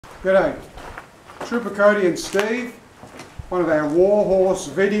G'day, Trooper Cody and Steve, one of our Warhorse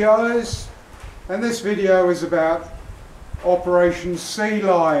videos, and this video is about Operation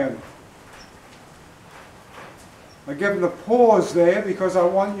Sealion. I give them a pause there because I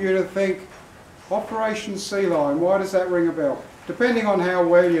want you to think, Operation Sealion, why does that ring a bell? Depending on how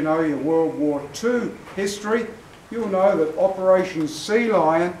well you know your World War II history, you'll know that Operation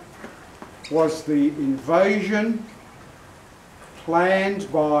Sealion was the invasion planned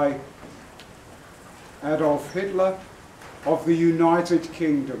by Adolf Hitler of the United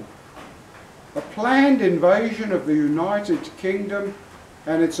Kingdom. A planned invasion of the United Kingdom,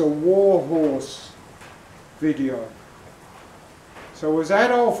 and it's a Warhorse video. So was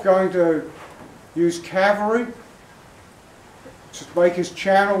Adolf going to use cavalry to make his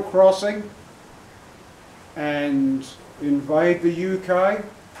channel crossing and invade the UK?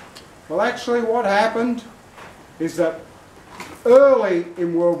 Well, actually what happened is that early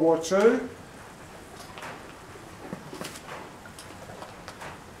in World War II,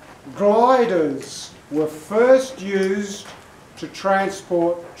 gliders were first used to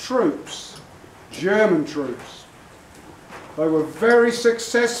transport troops, German troops. They were very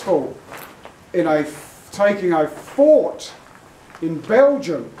successful in taking a fort in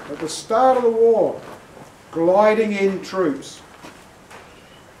Belgium at the start of the war, gliding in troops.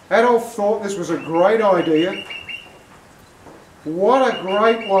 Adolf thought this was a great idea. What a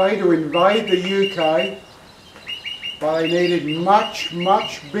great way to invade the UK, but they needed much,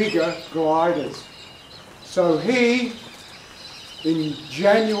 much bigger gliders. So he, in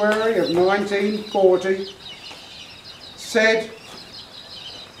January of 1940, said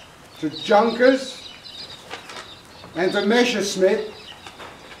to Junkers and to Messerschmitt,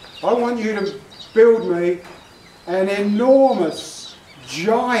 I want you to build me an enormous,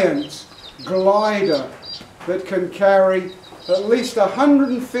 giant glider that can carry at least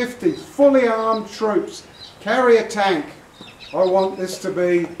 150 fully armed troops, carry a tank. I want this to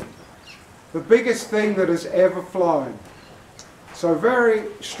be the biggest thing that has ever flown. So very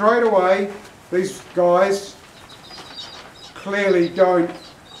straight away, these guys clearly don't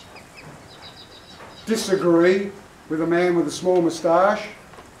disagree with a man with a small moustache,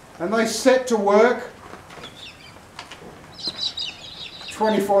 and they set to work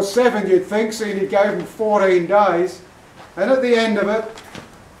 24/7, you'd think, seeing he gave them 14 days. And at the end of it,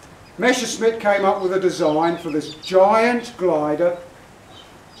 Messerschmitt came up with a design for this giant glider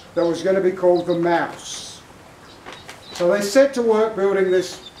that was going to be called the Mouse. So they set to work building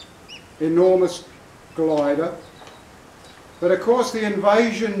this enormous glider. But of course the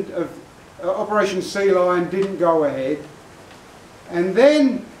invasion of Operation Sealion didn't go ahead. And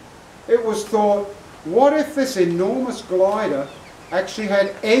then it was thought, what if this enormous glider actually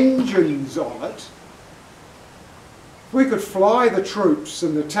had engines on it? We could fly the troops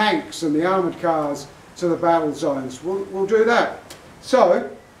and the tanks and the armoured cars to the battle zones. We'll do that. So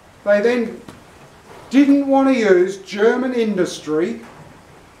they then didn't want to use German industry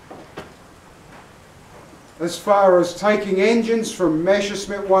as far as taking engines from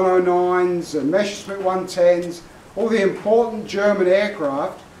Messerschmitt 109s and Messerschmitt 110s, all the important German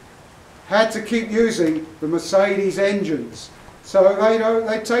aircraft had to keep using the Mercedes engines. So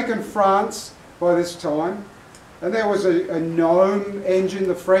they'd taken France by this time, and there was a Gnome engine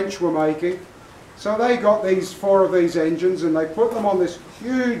the French were making. So they got these 4 of these engines and they put them on this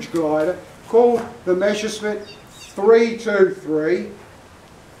huge glider called the Messerschmitt 323.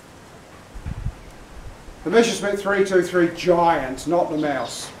 The Messerschmitt 323 Giant, not the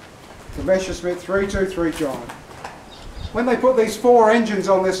Mouse. The Messerschmitt 323 Giant. When they put these 4 engines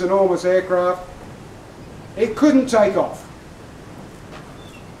on this enormous aircraft, it couldn't take off.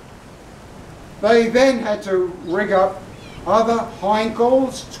 They then had to rig up other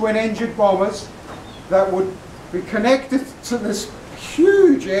Heinkels, twin-engined bombers, that would be connected to this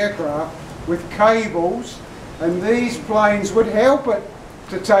huge aircraft with cables, and these planes would help it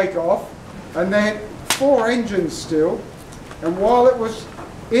to take off, and they had 4 engines still, and while it was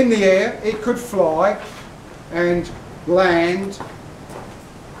in the air it could fly and land,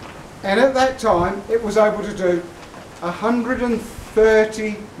 and at that time it was able to do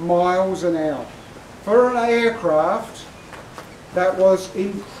 130 miles an hour for an aircraft that was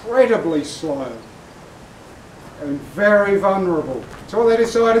incredibly slow and very vulnerable. So what they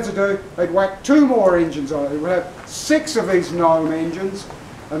decided to do, they'd whack 2 more engines on it. They would have 6 of these Gnome engines,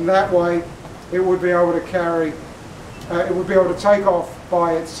 and that way it would be able to carry, it would be able to take off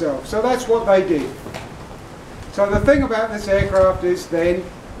by itself. So that's what they did. So the thing about this aircraft is then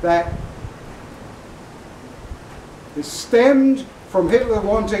that it stemmed from Hitler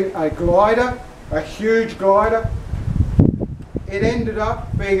wanting a glider, a huge glider. it ended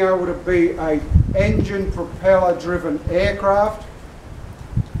up being able to be a engine propeller driven aircraft.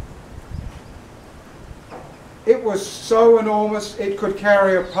 It was so enormous it could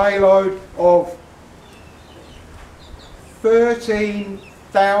carry a payload of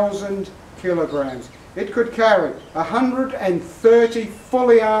 13,000 kilograms. It could carry 130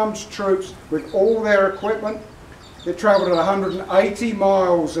 fully armed troops with all their equipment. It travelled at 180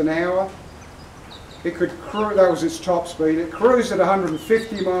 miles an hour. It could cruise, that was its top speed. It cruised at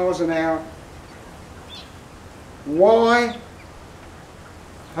 150 miles an hour. Why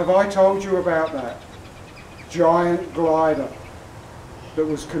have I told you about that? Giant glider that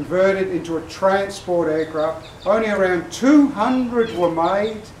was converted into a transport aircraft. Only around 200 were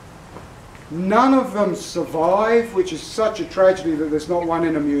made. None of them survive, which is such a tragedy that there's not one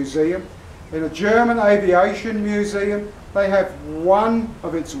in a museum. In a German aviation museum, they have one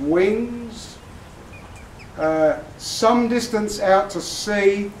of its wings some distance out to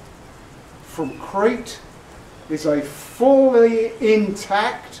sea from Crete is a fully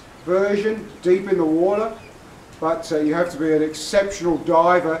intact version deep in the water, but you have to be an exceptional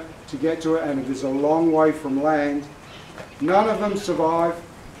diver to get to it, and it is a long way from land. None of them survive.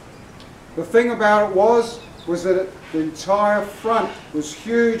 The thing about it was that the entire front was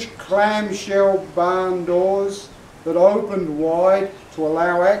huge clamshell barn doors that opened wide to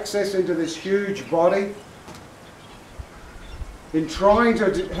allow access into this huge body. In trying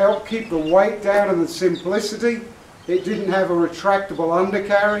to help keep the weight down and the simplicity, it didn't have a retractable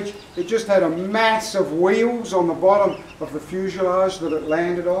undercarriage. It just had a mass of wheels on the bottom of the fuselage that it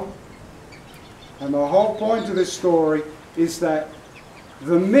landed on. And the whole point of this story is that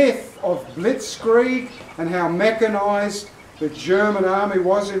the myth of Blitzkrieg and how mechanized the German army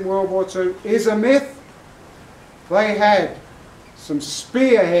was in World War II is a myth. They had some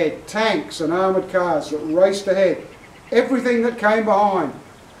spearhead tanks and armoured cars that raced ahead. Everything that came behind,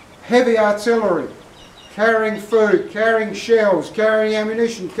 heavy artillery, carrying food, carrying shells, carrying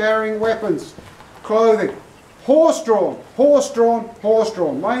ammunition, carrying weapons, clothing, horse-drawn, horse-drawn,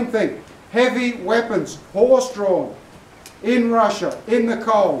 horse-drawn. Main thing, heavy weapons, horse-drawn. In Russia, in the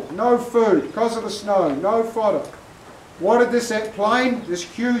cold, no food because of the snow, no fodder. What did this plane, this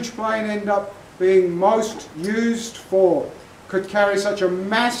huge plane, end up being most used for? Could carry such a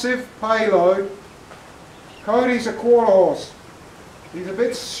massive payload. Cody's a quarter horse. He's a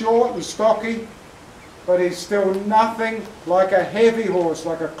bit short and stocky, but he's still nothing like a heavy horse,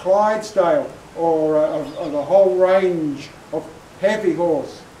 like a Clydesdale or the whole range of heavy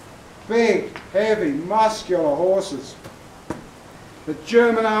horse. Big, heavy, muscular horses. The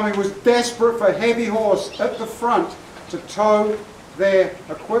German army was desperate for heavy horse at the front to tow their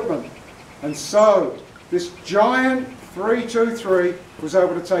equipment. And so this giant 323 was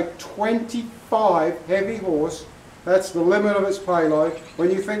able to take 25 heavy horse. That's the limit of its payload.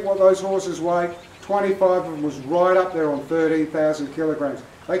 When you think what those horses weigh, 25 of them was right up there on 13,000 kilograms.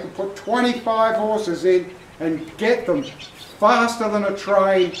 They could put 25 horses in and get them faster than a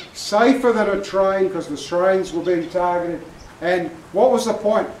train, safer than a train because the trains were being targeted. And what was the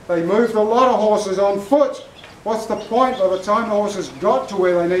point? They moved a lot of horses on foot. What's the point? By the time the horses got to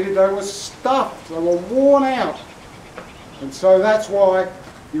where they needed, they were stuffed. They were worn out. And so that's why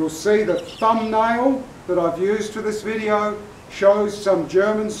you'll see the thumbnail that I've used for this video shows some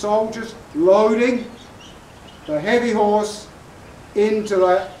German soldiers loading the heavy horse into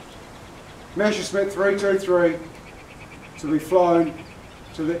that Messerschmitt 323 to be flown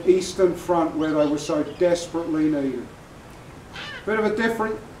to the Eastern Front where they were so desperately needed. Bit of a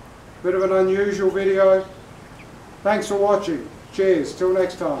different, bit of an unusual video. Thanks for watching. Cheers. Till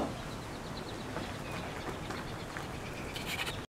next time.